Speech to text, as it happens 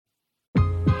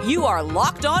You are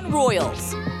Locked On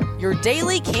Royals, your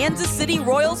daily Kansas City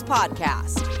Royals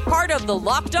podcast. Part of the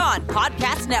Locked On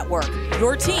Podcast Network,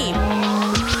 your team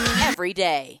every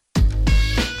day.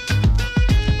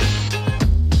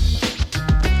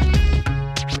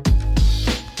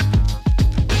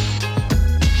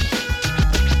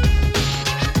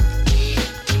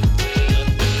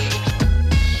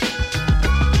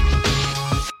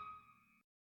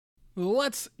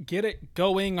 Let's get it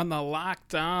going on the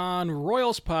Locked On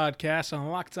Royals podcast on the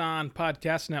Locked On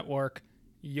Podcast Network,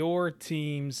 your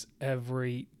teams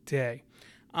every day.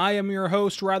 I am your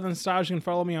host, Rylan Stiles. You can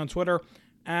follow me on Twitter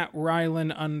at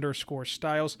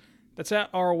Rylan_Stiles. That's at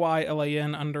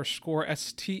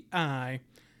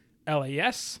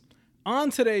RYLAN_STILAS. On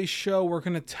today's show, we're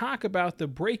going to talk about the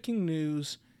breaking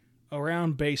news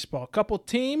around baseball. A couple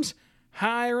teams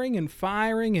hiring and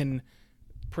firing and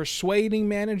persuading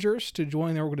managers to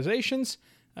join their organizations.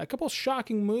 A couple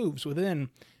shocking moves within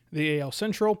the AL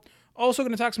Central. Also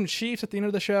going to talk some Chiefs at the end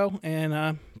of the show,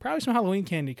 and probably some Halloween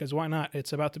candy, because why not?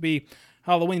 It's about to be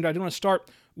Halloween, but I do want to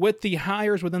start with the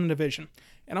hires within the division.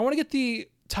 And I want to get the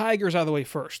Tigers out of the way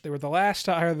first. They were the last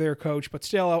to hire their coach, but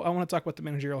still, I want to talk about the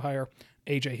managerial hire,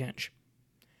 A.J. Hinch.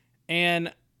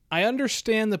 And I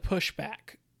understand the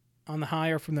pushback on the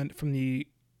hire from the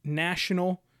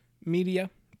national media,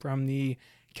 from the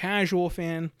casual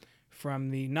fan, from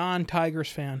the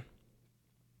non-Tigers fan,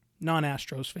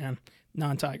 non-Astros fan,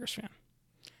 non-Tigers fan.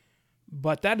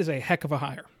 But that is a heck of a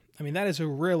hire. I mean, that is a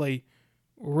really,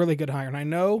 really good hire. And I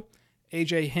know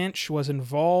A.J. Hinch was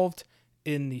involved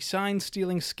in the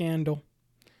sign-stealing scandal,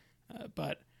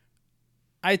 but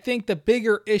I think the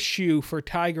bigger issue for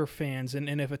Tiger fans,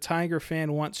 and if a Tiger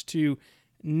fan wants to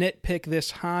nitpick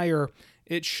this hire,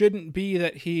 it shouldn't be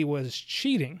that he was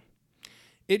cheating.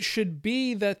 It should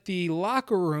be that the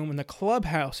locker room and the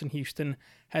clubhouse in Houston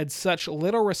had such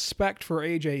little respect for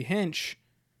A.J. Hinch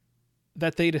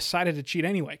that they decided to cheat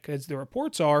anyway, because the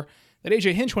reports are that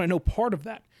A.J. Hinch wanted no part of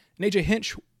that. And A.J.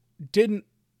 Hinch didn't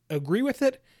agree with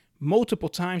it. Multiple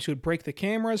times he would break the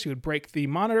cameras, he would break the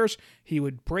monitors, he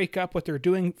would break up what they're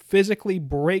doing, physically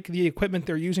break the equipment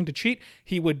they're using to cheat.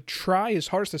 He would try his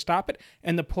hardest to stop it,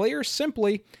 and the players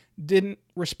simply didn't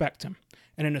respect him.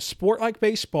 And in a sport like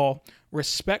baseball,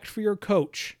 respect for your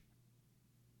coach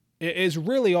is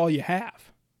really all you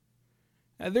have.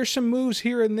 There's some moves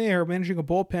here and there, managing a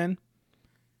bullpen,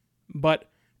 but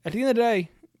at the end of the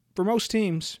day, for most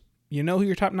teams, you know who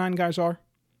your top 9 guys are.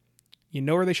 You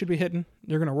know where they should be hitting.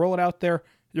 You're going to roll it out there.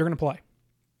 You're going to play.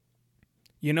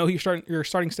 You know who your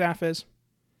starting staff is.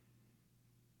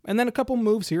 And then a couple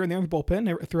moves here and there in the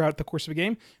bullpen throughout the course of a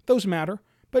game. Those matter.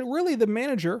 But really the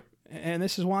manager, and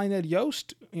this is why Ned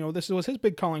Yost, this was his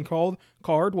big calling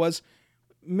card, was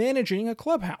managing a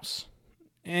clubhouse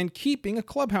and keeping a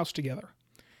clubhouse together.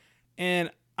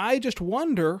 And I just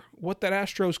wonder what that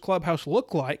Astros clubhouse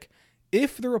looked like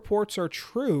if the reports are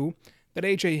true that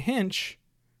A.J. Hinch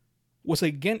was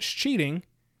against cheating,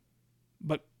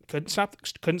 but couldn't stop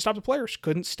the players,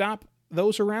 couldn't stop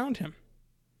those around him.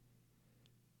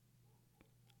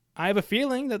 I have a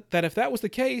feeling that if that was the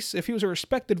case, if he was a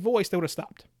respected voice, they would have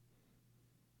stopped.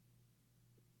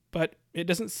 But it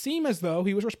doesn't seem as though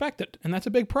he was respected, and that's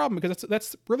a big problem, because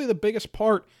that's really the biggest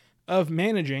part of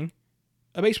managing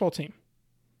a baseball team.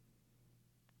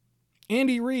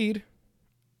 Andy Reid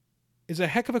is a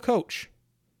heck of a coach.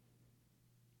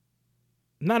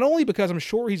 Not only because I'm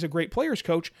sure he's a great players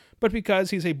coach, but because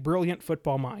he's a brilliant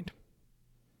football mind.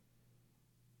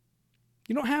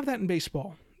 You don't have that in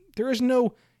baseball. There is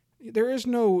no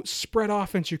spread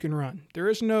offense you can run. There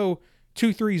is no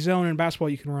 2-3 zone in basketball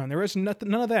you can run. There is none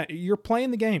of that. You're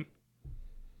playing the game.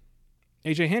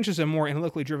 A.J. Hinch is a more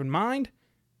analytically driven mind,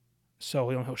 so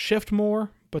he'll shift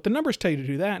more, but the numbers tell you to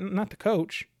do that, not the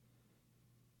coach.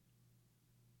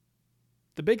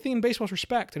 The big thing in baseball is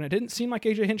respect, and it didn't seem like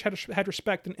A.J. Hinch had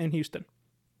respect in Houston.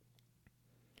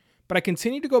 But I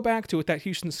continue to go back to, with that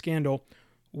Houston scandal,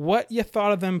 what you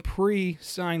thought of them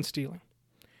pre-sign stealing.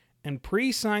 And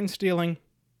pre-sign stealing,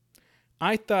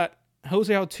 I thought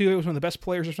Jose Altuve was one of the best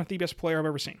players, if not the best player I've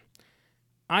ever seen.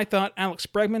 I thought Alex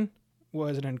Bregman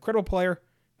was an incredible player.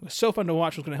 It was so fun to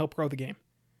watch. It was going to help grow the game.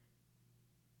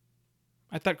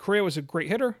 I thought Correa was a great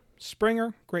hitter.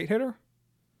 Springer, great hitter.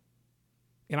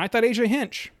 And I thought A.J.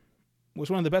 Hinch was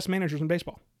one of the best managers in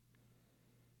baseball.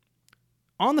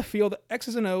 On the field,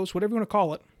 X's and O's, whatever you want to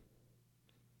call it,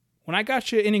 when I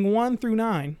got you inning 1 through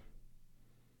 9,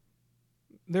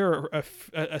 there are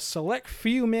a select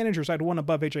few managers I'd want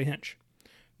above A.J. Hinch.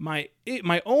 My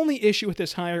only issue with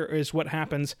this hire is what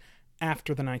happens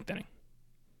after the 9th inning.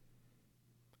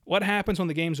 What happens when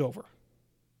the game's over?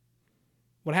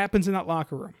 What happens in that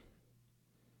locker room?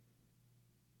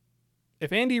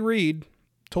 if Andy Reid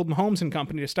told Mahomes and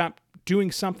company to stop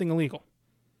doing something illegal,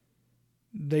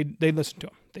 they'd listen to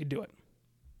him. They'd do it.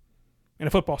 In a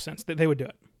football sense, they would do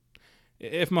it.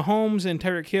 If Mahomes and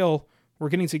Tyreek Hill were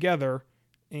getting together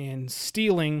and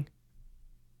stealing,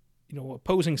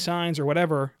 opposing signs or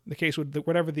whatever the case would,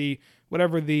 whatever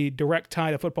the direct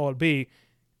tie to football would be,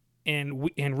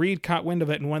 and Reid caught wind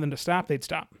of it and wanted them to stop, they'd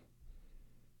stop.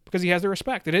 Because he has their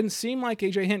respect. It didn't seem like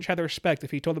A.J. Hinch had the respect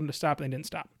if he told them to stop and they didn't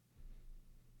stop.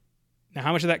 Now,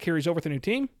 how much of that carries over to the new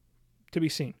team? To be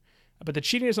seen. But the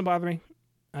cheating doesn't bother me.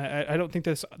 I don't think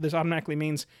this automatically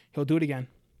means he'll do it again.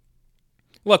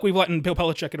 Look, we've let Bill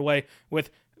Belichick get away with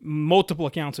multiple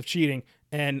accounts of cheating,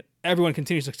 and everyone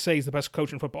continues to say he's the best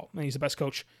coach in football, and he's the best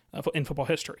coach in football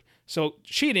history. So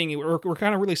cheating, we're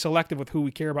kind of really selective with who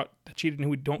we care about that cheated and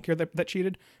who we don't care that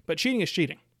cheated, but cheating is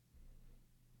cheating.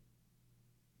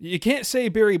 You can't say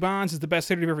Barry Bonds is the best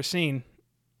hitter you've ever seen,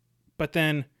 but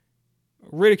then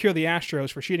ridicule the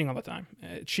Astros for cheating all the time.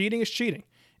 Cheating is cheating.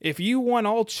 If you want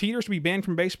all cheaters to be banned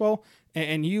from baseball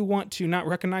and you want to not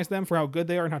recognize them for how good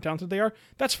they are and how talented they are,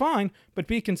 that's fine, but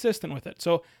be consistent with it.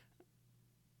 So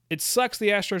it sucks the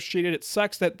Astros cheated. It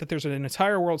sucks that there's an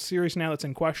entire World Series now that's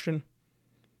in question.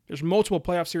 There's multiple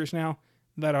playoff series now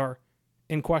that are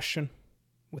in question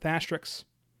with asterisks.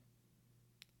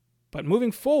 But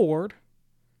moving forward,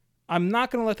 I'm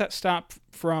not going to let that stop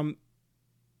from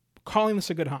calling this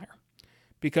a good hire.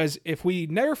 Because if we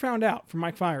never found out from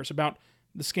Mike Fiers about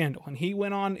the scandal, and he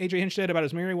went on, A.J. Hinch did, about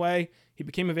his merry way, he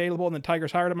became available, and the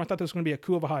Tigers hired him, I thought this was going to be a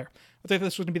coup of a hire. I thought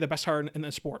this was going to be the best hire in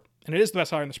the sport. And it is the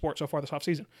best hire in the sport so far this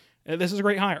offseason. This is a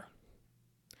great hire.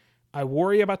 I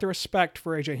worry about the respect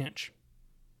for A.J. Hinch.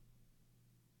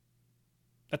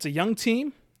 That's a young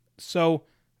team, so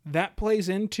that plays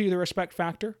into the respect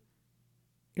factor.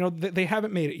 They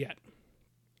haven't made it yet.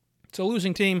 It's a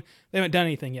losing team. They haven't done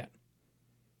anything yet.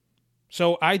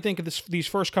 So I think these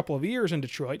first couple of years in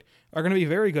Detroit are going to be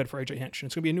very good for A.J. Hinch.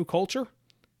 It's going to be a new culture.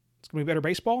 It's going to be better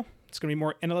baseball. It's going to be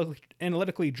more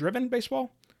analytically driven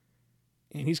baseball.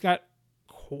 And he's got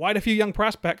quite a few young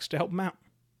prospects to help him out.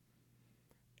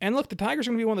 And look, the Tigers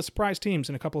are going to be one of the surprise teams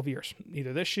in a couple of years,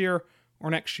 either this year or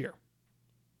next year.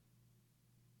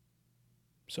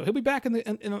 So he'll be back on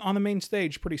the main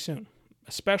stage pretty soon,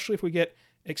 especially if we get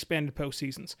expanded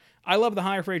postseasons. I love the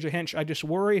hire for A.J. Hinch. I just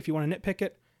worry, if you want to nitpick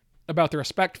it, about the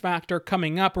respect factor.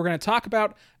 Coming up, we're going to talk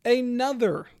about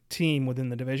another team within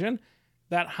the division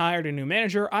that hired a new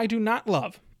manager. I do not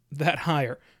love that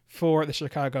hire for the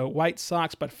Chicago White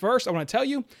Sox. But first, I want to tell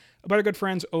you about our good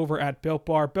friends over at Built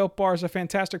Bar. Built Bar is a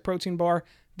fantastic protein bar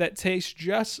that tastes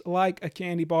just like a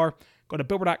candy bar. Go to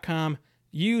BuiltBar.com,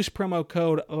 use promo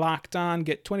code LOCKEDON,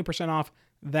 get 20% off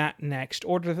that next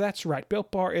order. That's right,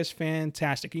 Built Bar is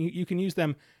fantastic. You can use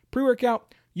them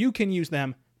pre-workout, you can use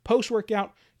them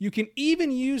post-workout, you can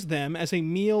even use them as a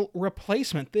meal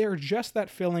replacement. They're just that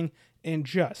filling and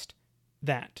just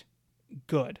that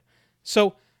good.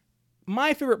 So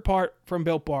my favorite part from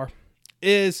Built Bar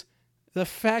is the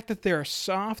fact that they're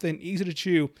soft and easy to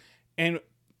chew and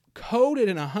coated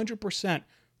in 100%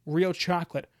 real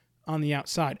chocolate on the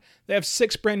outside. They have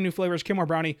 6 brand new flavors: Kenmore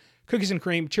Brownie, Cookies and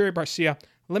Cream, Cherry Barcia,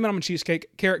 Lemon Almond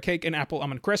Cheesecake, Carrot Cake, and Apple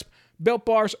Almond Crisp. Built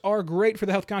Bars are great for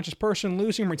the health-conscious person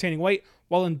losing and retaining weight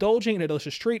while indulging in a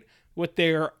delicious treat with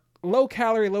their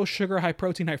low-calorie, low-sugar,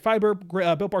 high-protein, high-fiber.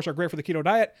 Built Bars are great for the keto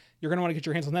diet. You're going to want to get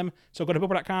your hands on them. So go to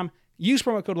BuiltBar.com, use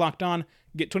promo code LOCKEDON,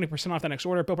 get 20% off that next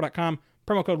order. BuiltBar.com,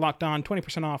 promo code LOCKEDON,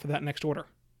 20% off of that next order.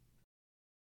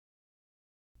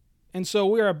 And so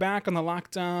we are back on the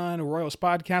Locked On Royals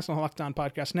podcast on the Locked On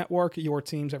Podcast Network, your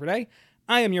teams every day.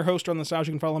 I am your host, Rylan Stiles.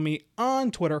 You can follow me on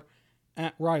Twitter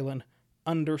at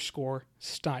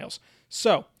Rylan_Stiles.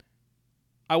 So,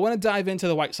 I want to dive into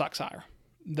the White Sox hire.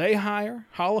 They hire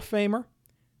Hall of Famer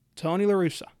Tony La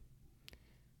Russa.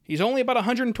 He's only about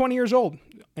 120 years old,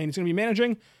 and he's going to be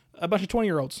managing a bunch of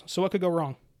 20-year-olds. So what could go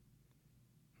wrong?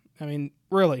 I mean,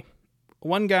 really.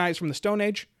 One guy's from the Stone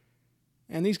Age,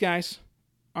 and these guys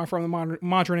are from the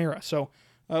modern era. So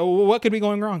what could be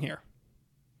going wrong here?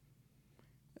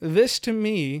 This, to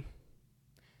me,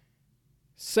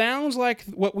 sounds like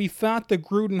what we thought the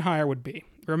Gruden hire would be.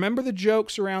 Remember the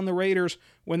jokes around the Raiders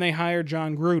when they hired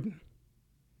John Gruden?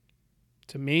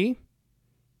 To me,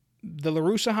 the La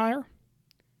Russa hire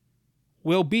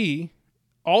will be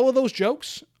all of those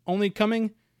jokes only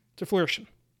coming to fruition.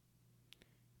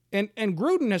 And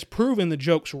Gruden has proven the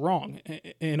jokes wrong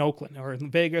in Oakland or in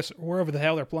Vegas or wherever the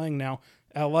hell they're playing now.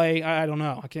 LA, I don't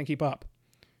know. I can't keep up.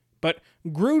 But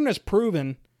Gruden has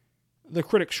proven the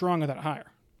critics wrong of that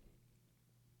hire.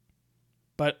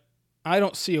 But I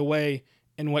don't see a way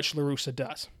in which La Russa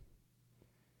does.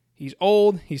 He's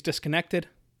old. He's disconnected.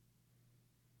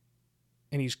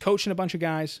 and he's coaching a bunch of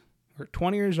guys who are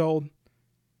 20 years old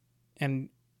and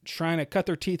trying to cut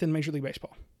their teeth in Major League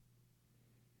Baseball.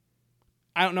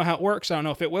 I don't know how it works. I don't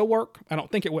know if it will work. I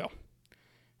don't think it will.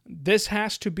 This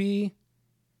has to be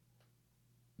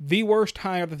the worst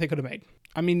hire that they could have made.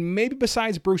 I mean, maybe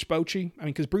besides Bruce Bochy.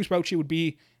 Because Bruce Bochy would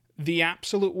be the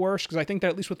absolute worst, because I think that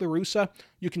at least with La Russa,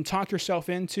 you can talk yourself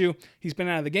into, he's been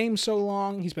out of the game so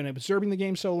long, he's been observing the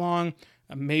game so long,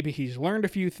 maybe he's learned a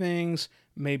few things,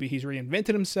 maybe he's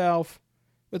reinvented himself.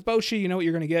 With Bochy, you know what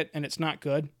you're going to get, and it's not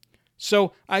good.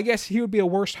 So I guess he would be a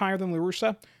worse hire than La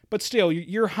Russa, but still,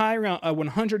 you're hiring a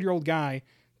 100-year-old guy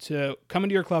to come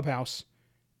into your clubhouse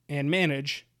and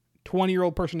manage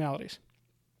 20-year-old personalities.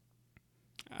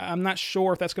 I'm not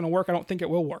sure if that's going to work. I don't think it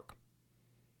will work.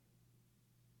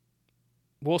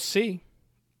 We'll see.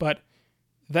 But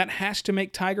that has to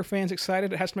make Tiger fans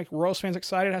excited. It has to make Royals fans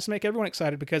excited. It has to make everyone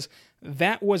excited, because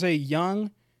that was a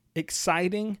young,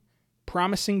 exciting,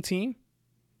 promising team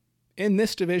in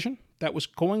this division that was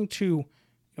going to,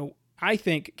 I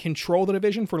think, control the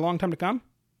division for a long time to come.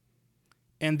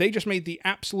 And they just made the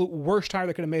absolute worst hire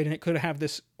they could have made, and it could have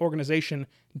this organization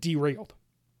derailed.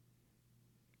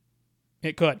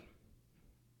 It could.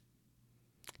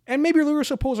 And maybe La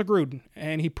Russa pulls a Gruden,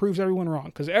 and he proves everyone wrong,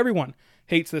 because everyone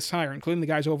hates this hire, including the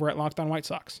guys over at Locked On White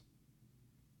Sox.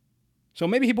 So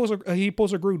maybe he pulls a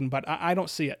Gruden, but I don't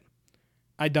see it.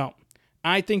 I don't.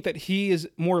 I think that he is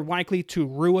more likely to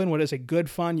ruin what is a good,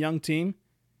 fun, young team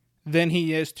than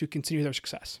he is to continue their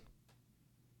success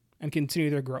and continue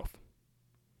their growth.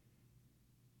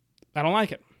 I don't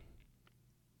like it.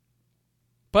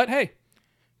 But hey,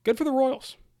 good for the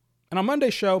Royals. And on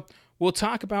Monday's show, we'll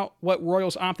talk about what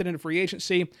Royals opted into free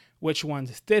agency, which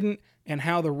ones didn't, and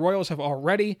how the Royals have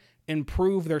already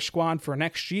improved their squad for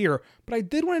next year. But I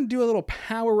did want to do a little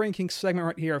power ranking segment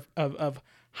right here of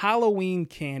Halloween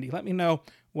candy. Let me know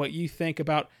what you think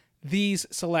about these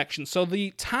selections. So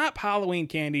the top Halloween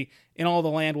candy in all the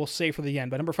land we'll save for the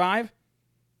end. But number 5,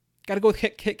 got to go with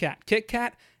Kit Kat. Kit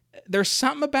Kat, there's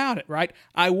something about it, right?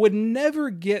 I would never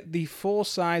get the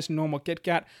full-size normal Kit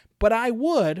Kat, but I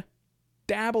would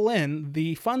dabble in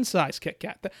the fun-size Kit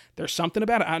Kat. There's something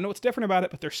about it. I know it's different about it,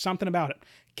 but there's something about it.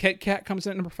 Kit Kat comes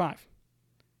in at number 5.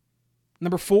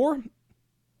 Number 4,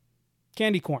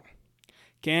 candy corn.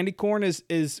 Candy corn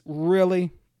is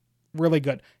really, really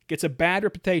good. Gets a bad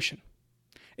reputation.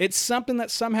 It's something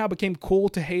that somehow became cool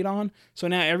to hate on, so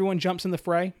now everyone jumps in the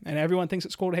fray, and everyone thinks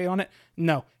it's cool to hate on it.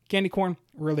 No, candy corn,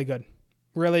 really good.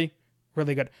 Really,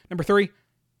 really good. Number 3,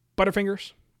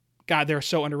 Butterfingers. God, they're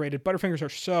so underrated. Butterfingers are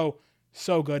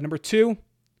so good. Number 2,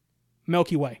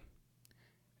 Milky Way.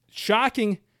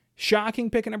 Shocking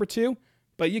pick at number 2,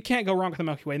 but you can't go wrong with the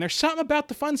Milky Way. And there's something about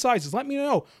the fun sizes. Let me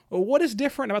know, what is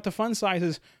different about the fun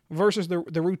sizes versus the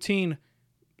routine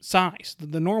size,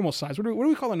 the normal size. What do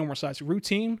we call the normal size?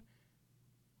 Routine?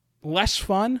 Less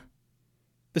fun?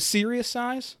 The serious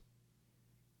size?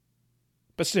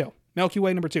 But still, Milky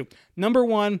Way number 2. Number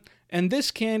 1, and this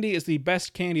candy is the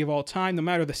best candy of all time, no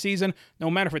matter the season,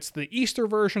 no matter if it's the Easter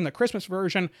version, the Christmas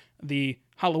version, the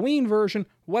Halloween version,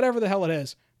 whatever the hell it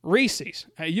is, Reese's.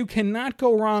 You cannot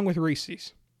go wrong with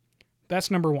Reese's. That's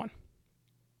number 1.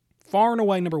 Far and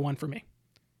away number 1 for me.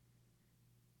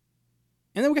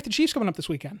 And then we got the Chiefs coming up this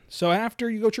weekend. So after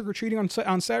you go trick-or-treating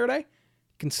on Saturday, you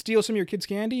can steal some of your kids'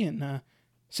 candy and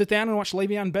sit down and watch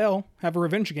Le'Veon Bell have a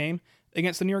revenge game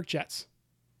against the New York Jets.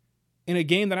 In a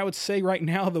game that I would say right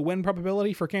now the win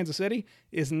probability for Kansas City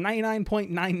is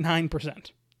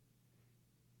 99.99%.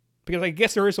 Because I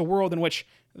guess there is a world in which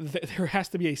there has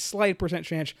to be a slight percent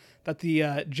chance that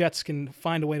the Jets can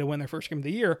find a way to win their first game of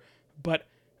the year, but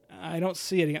I don't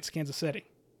see it against Kansas City.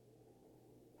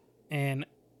 And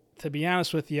to be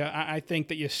honest with you, I think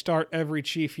that you start every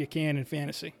Chief you can in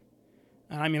fantasy.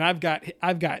 I mean, I've got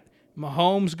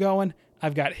Mahomes going,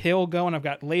 I've got Hill going, I've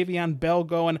got Le'Veon Bell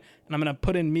going, and I'm going to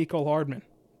put in Mecole Hardman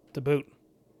to boot.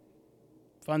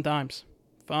 Fun times.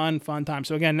 Fun times.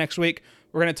 So again, next week,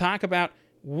 we're going to talk about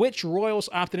which Royals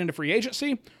opted into free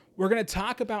agency. We're going to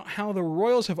talk about how the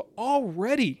Royals have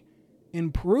already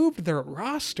improved their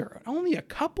roster. Only a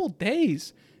couple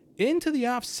days into the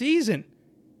offseason.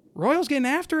 Royals getting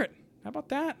after it. How about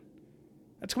that?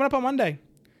 That's coming up on Monday.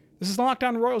 This is Locked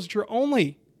On Royals. It's your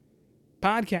only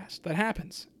podcast that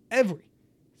happens every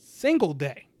single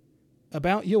day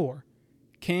about your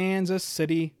Kansas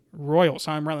City Royals.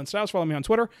 I'm Rylan Stiles. Follow me on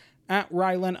Twitter at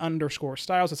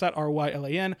Rylan_Stiles. That's at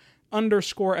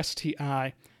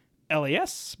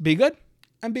RYLAN_STILES. Be good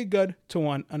and be good to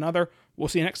one another. We'll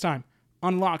see you next time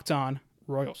on Locked On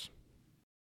Royals.